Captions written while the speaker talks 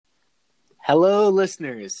Hello,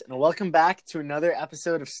 listeners, and welcome back to another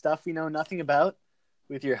episode of Stuff We Know Nothing About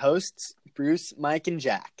with your hosts, Bruce, Mike, and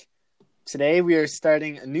Jack. Today, we are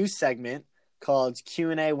starting a new segment called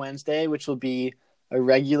Q&A Wednesday, which will be a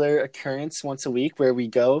regular occurrence once a week where we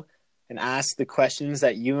go and ask the questions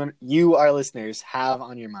that you, our listeners, have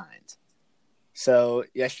on your mind. So,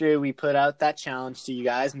 yesterday, we put out that challenge to you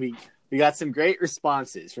guys, and we got some great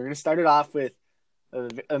responses. We're going to start it off with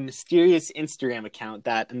a mysterious Instagram account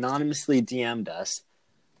that anonymously DM'd us.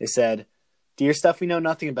 They said, "Dear Stuff We Know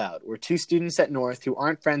Nothing About, we're two students at North who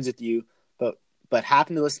aren't friends with you, but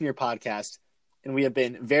happen to listen to your podcast, and we have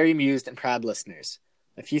been very amused and proud listeners.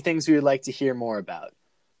 A few things we would like to hear more about.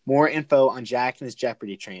 More info on Jack and his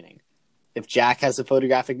Jeopardy training. If Jack has a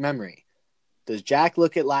photographic memory. Does Jack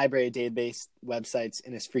look at library database websites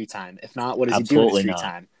in his free time? If not, what does he do in his free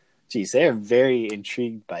time?" Geez, they are very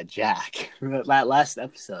intrigued by Jack. That last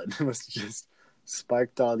episode was just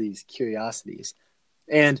sparked all these curiosities.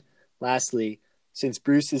 And lastly, since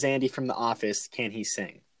Bruce is Andy from The Office, can he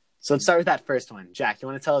sing? So let's start with that first one. Jack, you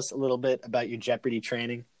want to tell us a little bit about your Jeopardy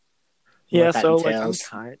training? Yeah, so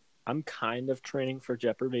I'm kind of training for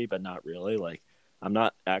Jeopardy, but not really. Like, I'm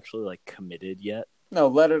not actually committed yet. No,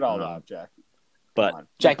 let it all out, Jack. But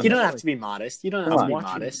Jack, you don't have to be modest. You don't have to be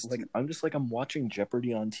modest. I'm watching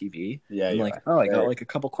Jeopardy on TV. Yeah, I'm I got a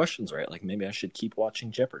couple questions right. Like, maybe I should keep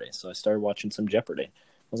watching Jeopardy. So I started watching some Jeopardy. I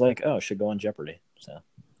was like, I should go on Jeopardy.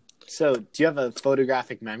 So do you have a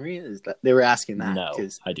photographic memory? They were asking that. No,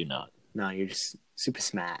 I do not. No, you're just super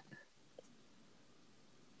smart.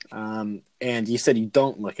 And you said you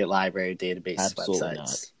don't look at library database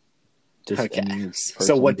websites. Okay.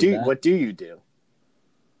 So what do you do?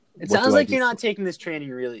 It sounds like you're not taking this training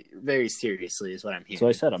really very seriously, is what I'm hearing. So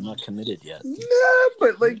I said I'm not committed yet. No,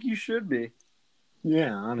 but you should be.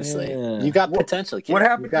 Yeah, honestly, you got potential. Kid. What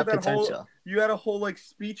happened you got to that potential? You had a whole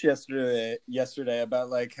speech yesterday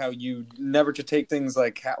about how you never to take things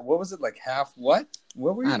what was it half what?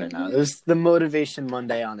 What were you? I don't know. It was the Motivation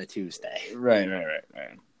Monday on a Tuesday. Right.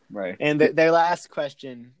 And their last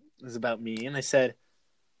question was about me, and I said,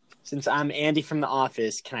 "Since I'm Andy from The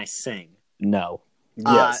Office, can I sing?" No.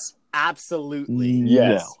 Yes. Absolutely.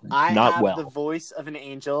 Yes. No. I have the voice of an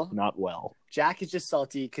angel. Not well. Jack is just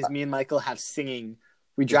salty because me and Michael have singing.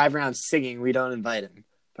 We drive around singing. We don't invite him.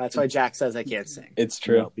 That's why Jack says I can't sing. It's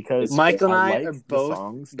true. No, because Michael and I are the both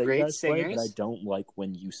songs great singers. But I don't like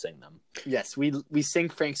when you sing them. Yes, we sing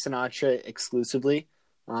Frank Sinatra exclusively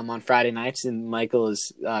on Friday nights, and Michael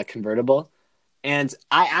is convertible. And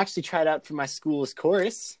I actually tried out for my school's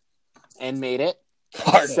chorus and made it.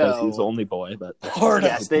 So he's the only boy, but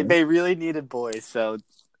yes, they really needed boys, so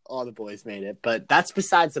all the boys made it. But that's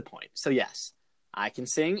besides the point. So yes, I can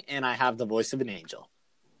sing, and I have the voice of an angel.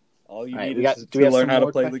 All you need is to learn how to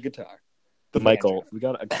play the guitar. Michael, we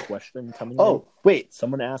got a question coming in. Oh, wait.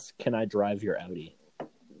 Someone asked, can I drive your Audi?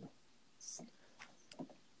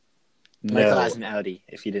 Michael has an Audi,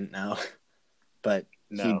 if you didn't know. But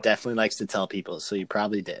he definitely likes to tell people, so you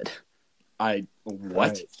probably did. What?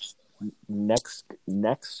 Right.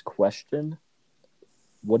 Next question.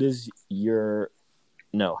 What is how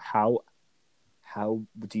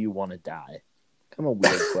do you want to die? Kind of a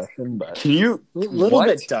weird question, but can you a little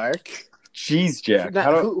bit dark. Jeez, Jack.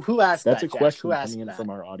 Who asked that? That's a question coming in from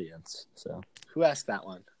our audience. So who asked that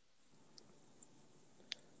one?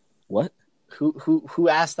 What? Who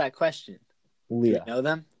asked that question? Leah. Do you know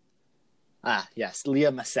them? Ah, yes,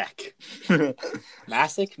 Leah Masek.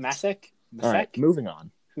 Masek? All right, moving on.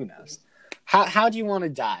 Who knows? How do you want to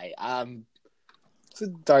die? It's a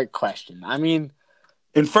dark question. I mean,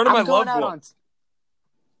 in front of my loved one.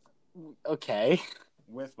 Okay.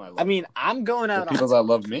 With my loved I mean, I'm going out on people that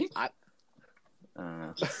love me. I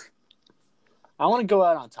want to go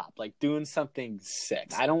out on top, doing something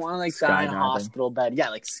sick. I don't want to die in a hospital bed.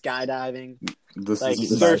 Yeah, skydiving. This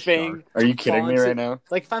is surfing. Are you kidding me right now?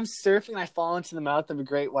 If I'm surfing and I fall into the mouth of a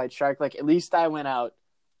great white shark, at least I went out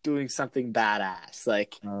doing something badass.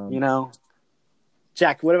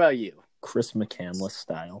 Jack, what about you? Chris McCandless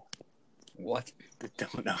style. What? I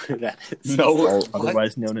don't know who that is. No,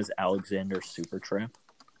 otherwise known as Alexander Supertramp.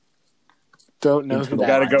 Don't know who that is.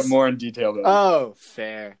 Gotta go more in detail though. Oh,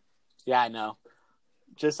 fair. Yeah, I know.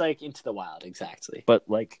 Just Into the Wild, exactly. But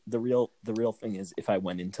the real thing is, if I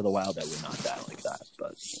went into the wild, I would not die like that.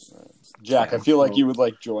 But Jack, I feel like you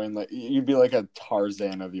would join you'd be like a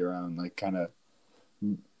Tarzan of your own, kind of.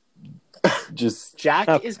 Just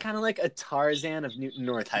Jack is kind of like a Tarzan of Newton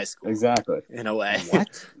North High School. Exactly. In a way. What?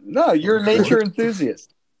 No, you're a nature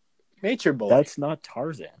enthusiast. Nature boy. That's not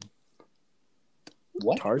Tarzan.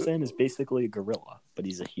 What? Tarzan is basically a gorilla, but but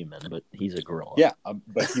he's a human. But he's a gorilla. Yeah,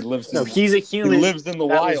 but he lives. No, he's a human. He lives in the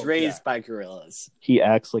that wild. was raised by gorillas. He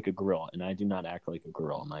acts like a gorilla, and I do not act like a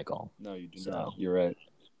gorilla, Michael. No, you do not. You're right.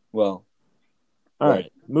 Well, all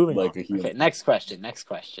right. Moving like on. A human. Okay, next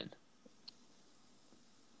question.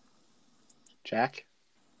 Jack.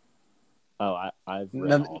 Oh, I've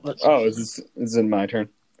read all of it. Oh, is it my turn?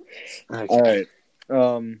 Okay. All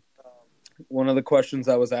right. One of the questions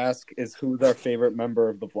I was asked is who's our favorite member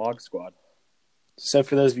of the Vlog Squad? So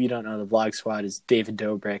for those of you who don't know, the Vlog Squad is David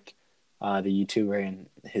Dobrik, the YouTuber, and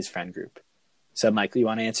his friend group. So, Michael, you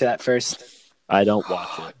want to answer that first? I don't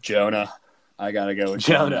watch it. Jonah. I gotta go with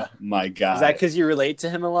Jonah. My God. Is that because you relate to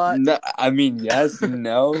him a lot? No, I mean, yes,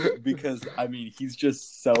 no, because I mean, he's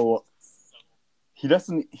just so. He has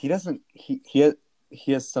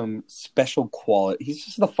some special quality. He's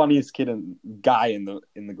just the funniest guy in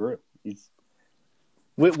the group. He's.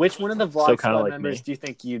 Which one of the Vlog Squad like members me. do you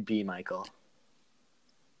think you'd be, Michael?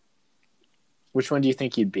 Which one do you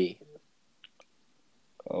think you'd be?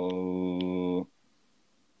 Oh,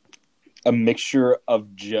 a mixture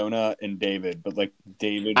of Jonah and David, but like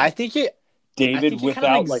David. I think David you're without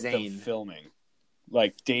kind of like like the Zane. filming,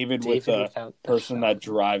 like David with the person that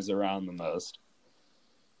drives around the most.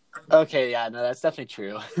 Okay, yeah, no, that's definitely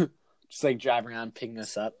true. Just like driving around, picking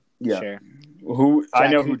us up. Yeah. Sure. I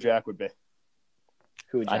know who Jack would be.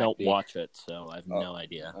 Who would Jack I don't be? watch it, so I have no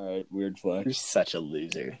idea. All right, weird flag. You're such a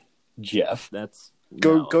loser. Jeff. That's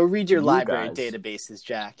Go read your You library guys. databases,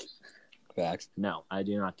 Jack. Facts. No, I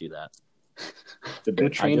do not do that. Go I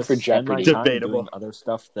train just for spend my Jeopardy. time Debatable. doing other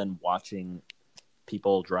stuff than watching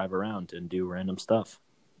people drive around and do random stuff.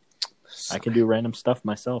 I can do random stuff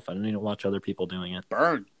myself. I don't need to watch other people doing it.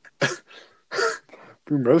 Burn.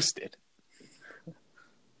 Boom roasted.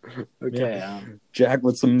 Okay. Jack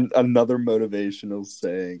with another motivational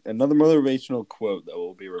saying, another motivational quote that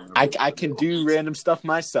will be remembered. I can do random stuff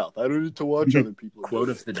myself. I don't need to watch other people. Quote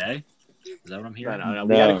of the day? Is that what I'm hearing?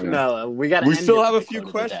 No. We gotta. We end still it have a with the few quote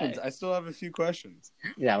of the questions. day. I still have a few questions.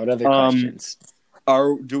 Yeah. What other questions?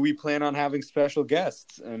 Do we plan on having special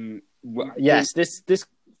guests? And Yes. This.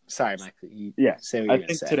 Sorry, Michael. Yeah. Say what I you're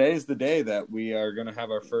think say. today is the day that we are going to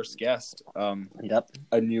have our first guest. Yep.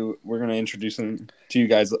 We're going to introduce him to you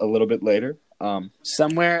guys a little bit later.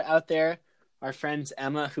 Somewhere out there, our friend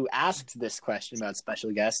Emma, who asked this question about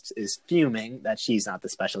special guests, is fuming that she's not the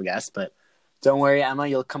special guest. But don't worry, Emma.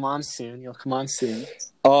 You'll come on soon.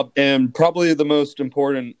 And probably the most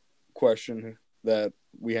important question that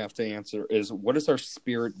we have to answer is, what is our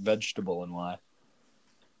spirit vegetable and why?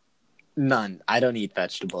 None. I don't eat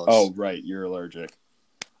vegetables. Oh, right. You're allergic.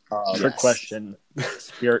 Trick question.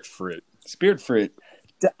 Spirit fruit. Spirit fruit.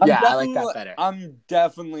 I like that better. I'm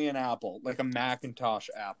definitely an apple, like a Macintosh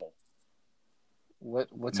apple.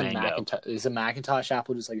 What's Mango. a Macintosh? Is a Macintosh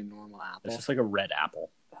apple just like a normal apple? It's just like a red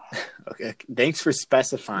apple. Okay. Thanks for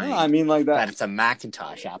specifying. No, I mean like that that. it's a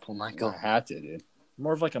Macintosh apple, Michael. I had to, dude.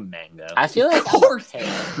 More of like a mango. I feel like Of course. I'm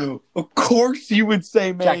a pear. Of course you would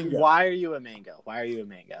say Jack, mango. why are you a mango?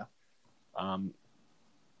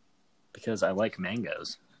 Because I like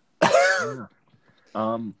mangoes.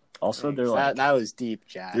 Yeah. Also, they're like that was deep,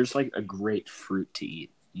 Jack. there's like a great fruit to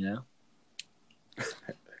eat. You know.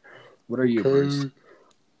 What are you, Bruce?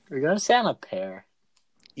 You're gonna say I'm a pear.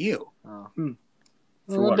 Ew. Oh.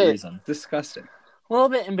 For what reason? Disgusting. A little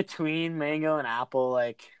bit in between mango and apple.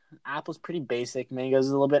 Like apple's pretty basic. Mango's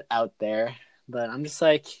a little bit out there. But I'm just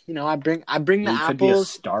like, I bring the You apples. could be a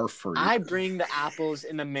star fruit. I bring the apples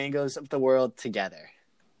and the mangoes of the world together.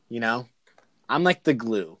 I'm like the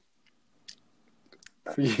glue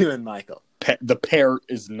for you and Michael. The pear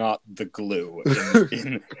is not the glue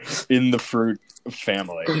in the fruit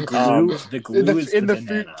family. The glue is in the the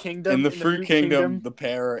banana. fruit kingdom. In the fruit kingdom, the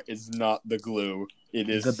pear is not the glue. It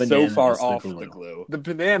is The so banana far is the off glue. the glue. the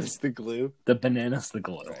banana's the glue. The banana's the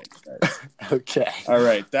glue. Okay. All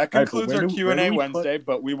right, that All right, concludes but where our do- Q&A where do we Wednesday.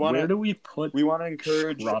 But we want Where to do we put?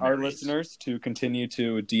 encourage our strawberries? listeners to continue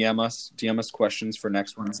to DM us questions for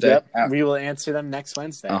next Wednesday. Yep. We will answer them next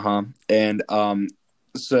Wednesday. And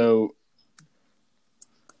so,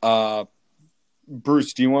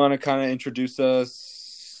 Bruce, do you want to kind of introduce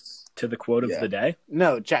us To the quote of the day.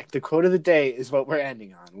 No, Jack. The quote of the day is what we're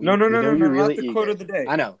ending on. No, you're not really the eager. quote of the day.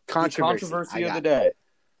 I know. The Controversy of the day.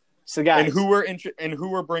 So, guys, And who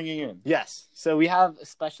we're bringing in. yes. So we have a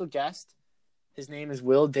special guest. His name is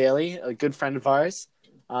Will Daly, a good friend of ours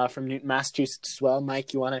from Newton, Massachusetts as well.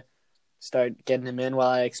 Mike, you want to start getting him in while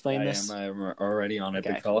I explain this? I'm already on it,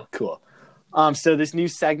 big fella. Cool. So this new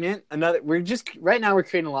segment, right now we're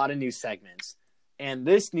creating a lot of new segments. And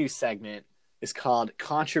this new segment is called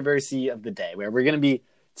Controversy of the Day, where we're going to be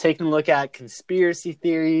taking a look at conspiracy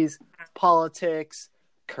theories, politics,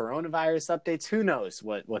 coronavirus updates. Who knows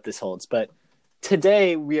what this holds? But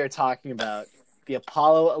today we are talking about the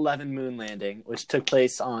Apollo 11 moon landing, which took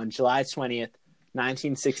place on July 20th,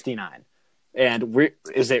 1969. And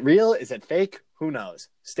is it real? Is it fake? Who knows?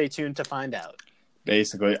 Stay tuned to find out.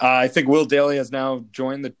 Basically, I think Will Daly has now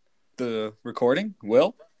joined the recording.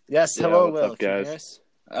 Will? Yes. Yeah, Hello, what's Will. up, Can you guys? hear us?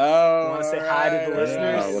 Oh, You wanna say hi to the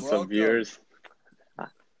listeners? What's Welcome. up, viewers?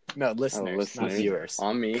 No, listeners, listeners. not viewers.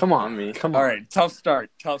 On me. Come on. On me. Come All on. right, tough start.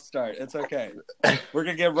 It's okay. We're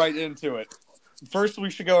gonna get right into it. First, we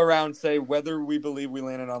should go around and say whether we believe we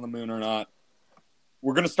landed on the moon or not.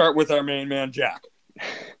 We're gonna start with our main man, Jack.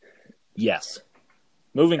 Yes.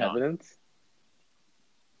 Moving on. Evidence?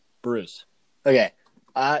 Bruce. Okay.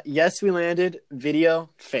 Yes, we landed. Video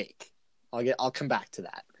fake. I'll come back to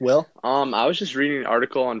that. Will? I was just reading an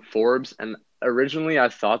article on Forbes, and originally I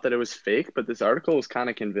thought that it was fake, but this article was kind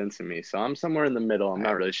of convincing me. So I'm somewhere in the middle. I'm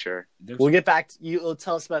not really sure. We'll get back to you. Will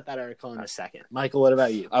tell us about that article in a second. Michael, what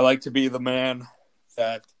about you? I like to be the man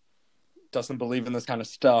that doesn't believe in this kind of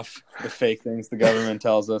stuff, the fake things the government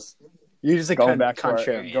tells us. You're just a Going back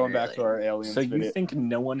contrarian. to our aliens. So you video. think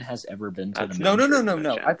no one has ever been to the moon?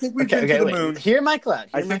 No. I think we've been to the moon. Hear Michael out.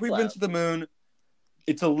 I think we've been to the moon.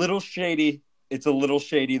 It's a little shady.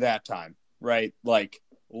 That time, right? Like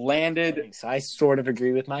landed. So I sort of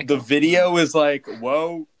agree with Michael. The video is like,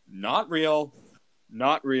 whoa, not real.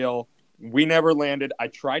 We never landed. I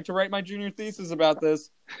tried to write my junior thesis about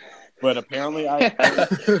this, but apparently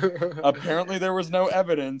there was no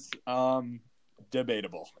evidence.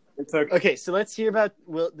 Debatable. It's okay. Okay, so let's hear about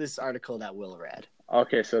this article that Will read.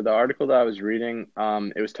 Okay, so the article that I was reading,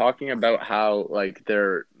 it was talking about how like there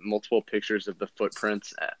are multiple pictures of the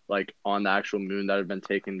footprints like on the actual moon that have been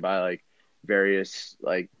taken by like various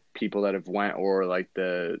like people that have went, or like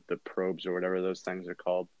the probes or whatever those things are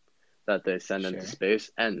called that they send into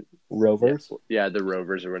space, and rovers. Yeah, the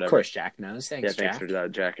rovers or whatever. Of course, Jack knows. Thanks, Thanks Jack. for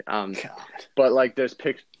that, Jack. God. But like there's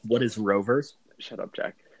What is rovers? Shut up,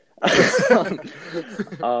 Jack.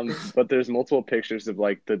 But there's multiple pictures of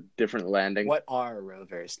like the different landing. What are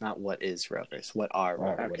rovers? Not what is rovers. What are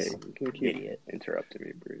rovers? Okay, you can keep Idiot. interrupting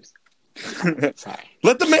me, Bruce. Sorry.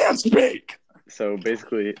 Let the man speak. So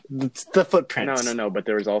basically, It's the footprints. no. But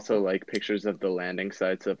there was also like pictures of the landing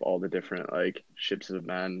sites of all the different like ships of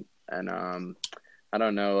men, and I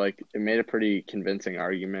don't know, like it made a pretty convincing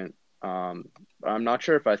argument. I'm not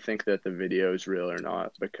sure if I think that the video is real or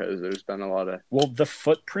not, because there's been a lot of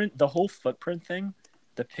the whole footprint thing,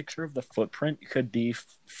 the picture of the footprint could be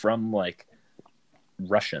from like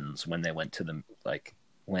Russians when they went to the like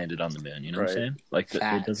landed on the moon. You know what I'm saying? Like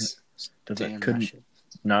it doesn't couldn't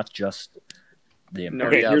not just the No,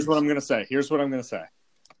 Okay, yeah. here's what I'm gonna say.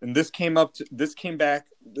 And this came back.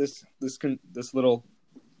 This little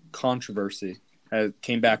controversy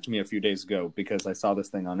came back to me a few days ago because I saw this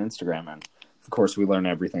thing on Instagram, and of course we learn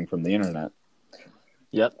everything from the internet.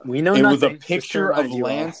 Yep. We know It nothing. was a Just to picture remind of you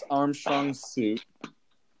all. Lance Armstrong's suit.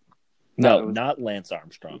 No, not Lance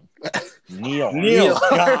Armstrong. Neil. Neil.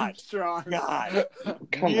 God. Armstrong. God.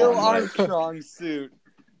 Come Neil on, Mike. Armstrong's suit.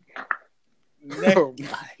 Oh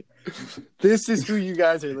my. This is who you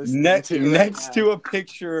guys are listening to. Next to a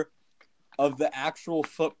picture of the actual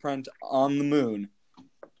footprint on the moon,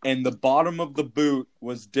 and the bottom of the boot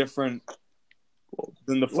was different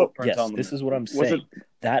than the footprint Yes, on the moon. this is what I'm saying.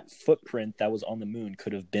 That footprint that was on the moon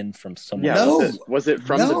could have been from someone Yeah, No. else. was it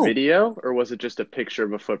from No. the video, or was it just a picture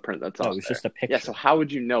of a footprint that's No, on it was there? just a picture. Yeah, so how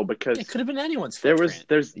would you know? Because It could have been anyone's there's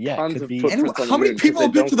footprint. Yeah, it tons could of be- footprints on the How many moon, 'cause people they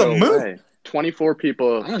have been don't to the go moon? away. 24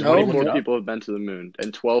 people. I don't know. 24 Yeah. people have been to the moon,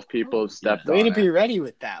 and 12 people have stepped Way on to be it. ready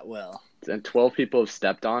with that, Will. And 12 people have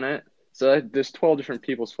stepped on it. So there's 12 different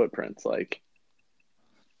people's footprints. Like,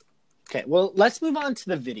 Okay, well, let's move on to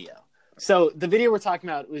the video. So the video we're talking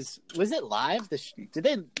about was it live?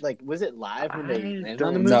 Was it live when they I landed on the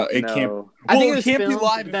don't moon? No, it know. can't. I think Well, it was can't be filmed,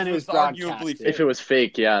 live. then it was arguably broadcasted. If it was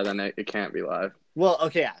fake, yeah, then it can't be live. Well,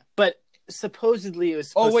 okay, yeah, but supposedly it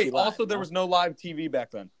was. Oh supposed to wait! be live, Also, there was no live TV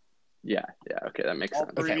back then. Yeah, okay, that makes All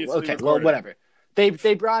sense. three- Okay, previously well, recorded. whatever.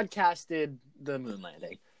 They broadcasted the moon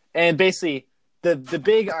landing, and basically the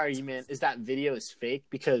big argument is that video is fake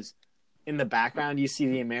because in the background you see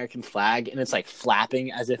the American flag and it's like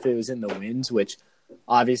flapping as if it was in the winds, which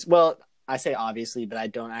I say obviously, but I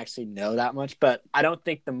don't actually know that much. But I don't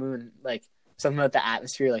think the moon, like something about the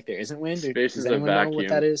atmosphere, like there isn't wind. Space Does is a anyone know vacuum. what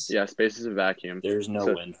that is? Yeah, space is a vacuum. There's no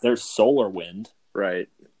So- wind. There's solar wind. Right.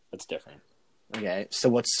 That's different. Okay, so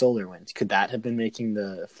what's solar wind? Could that have been making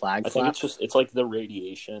the flag I think flap? it's like the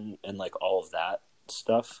radiation and like all of that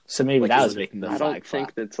stuff. So maybe like, that is was it- making the I flag don't think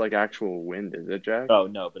flap. that's like actual wind, is it, Jack? Oh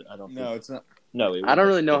no, but I don't. No, think... it's not. No, I don't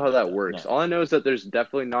really know how that works. No. All I know is that there's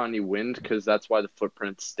definitely not any wind because that's why the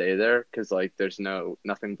footprints stay there because like there's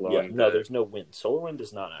nothing blowing. Yeah, no, there's no wind. Solar wind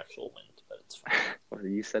is not actual wind, but it's fine. Well,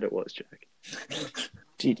 you said it was, Jack.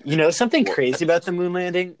 Dude, you know something crazy about the moon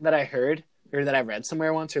landing that I heard or that I read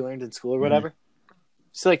somewhere once or learned in school or whatever? Mm-hmm.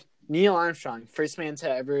 So like Neil Armstrong, first man to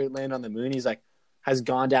ever land on the moon, he's like has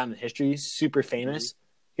gone down in history, super famous. Mm-hmm.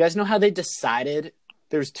 You guys know how they decided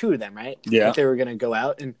there was two of them, right? Yeah. That they were going to go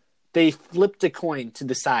out and they flipped a coin to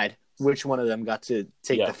decide which one of them got to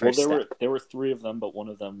take the first step. There were three of them, but one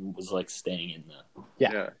of them was like staying in the.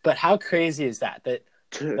 Yeah. But how crazy is that? That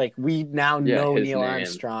like we now know Neil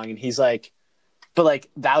Armstrong, and he's like, but like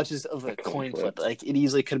that was just of a coin flip. Like it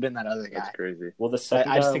easily could have been that other guy. That's crazy. Well, the second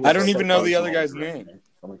I don't even know the other guy's name.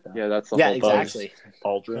 Like that. Yeah, that's the whole exactly.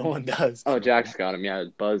 Aldrin. No one does. Oh, Jack's got him. Yeah,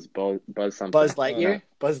 Buzz something. Buzz Lightyear.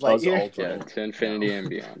 Buzz Lightyear. Yeah, to infinity and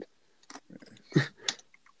beyond.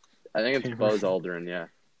 I think it's Buzz Aldrin. Yeah.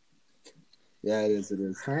 Yeah, it is.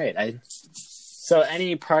 All right. So,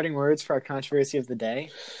 any parting words for our controversy of the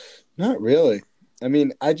day? Not really. I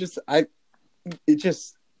mean, I don't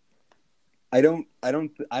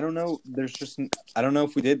know. There's just, I don't know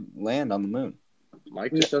if we did land on the moon.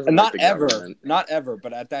 Mike just doesn't not ever,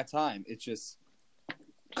 but at that time, it just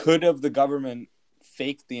could have the government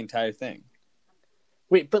faked the entire thing.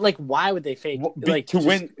 Wait, but like, why would they fake? Like to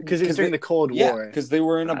win? Because it was during the Cold War. Yeah, because they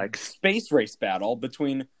were in a space race battle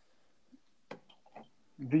between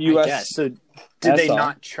the U.S. I guess. So, did they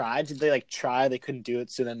not try? Did they like try? They couldn't do it,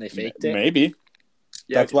 so then they faked it. Maybe.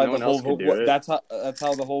 Yeah, that's why the whole. That's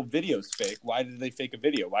how the whole video's fake. Why did they fake a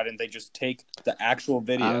video? Why didn't they just take the actual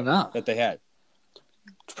video that they had?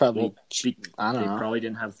 Probably, I don't know. They probably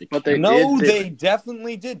didn't have the. But they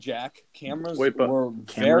definitely did, Jack. Cameras were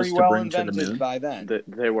very well invented by then.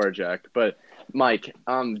 They were, Jack. But Mike,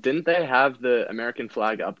 didn't they have the American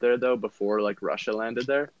flag up there though before like Russia landed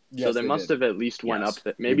there? Yes, so they must have at least went up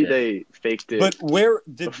there. Maybe they faked it. But where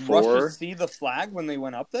did Russia see the flag when they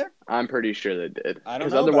went up there? I'm pretty sure they did. I don't know.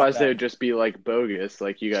 Because otherwise they would just be like bogus,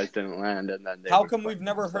 like you guys didn't land, and then. How come we've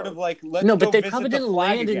never heard of like? No, but they probably didn't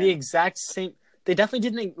land in the exact same. They definitely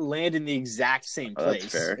didn't land in the exact same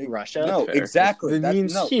place in Russia. No, exactly. The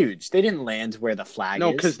moon's huge. They didn't land where the flag is.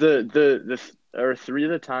 No, because the three of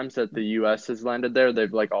the times that the U.S. has landed there,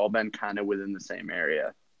 they've like all been kind of within the same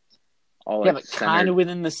area. All, like, but kind of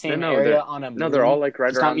within the same area on a moon. No, they're all like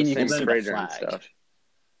right around the same crater and stuff.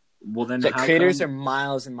 Well, then the craters are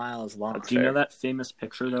miles and miles long. Do you know that famous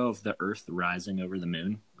picture though of the Earth rising over the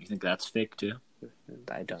moon? You think that's fake too?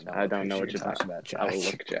 I don't know. I don't know what you're talking about, Jack. I will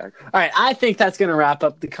look, Jack. All right, I think that's going to wrap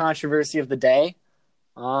up the controversy of the day.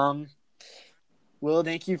 Will,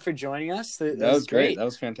 thank you for joining us. That was great. That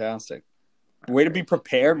was fantastic. Way to be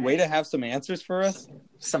prepared. Way to have some answers for us.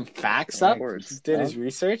 Some facts up. Did his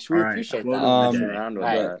research. We appreciate that. All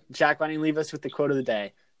right, Jack, why don't you leave us with the quote of the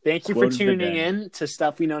day? Thank you for tuning in to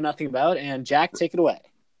Stuff We Know Nothing About. And Jack, take it away.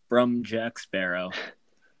 From Jack Sparrow.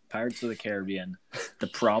 Pirates of the Caribbean. The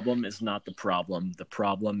problem is not the problem. The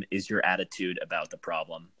problem is your attitude about the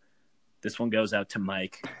problem. This one goes out to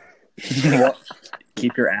Mike.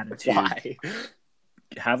 Keep your attitude. Why?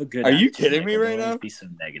 Have a good. Are you kidding me right now? Be so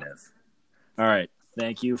negative. All right.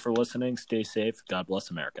 Thank you for listening. Stay safe. God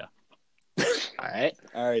bless America. All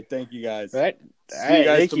right. Thank you guys. All right. See you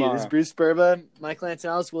guys tomorrow. This is Bruce Burba, Mike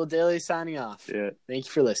Lantinellis, Will Daly signing off. Yeah. Thank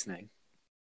you for listening.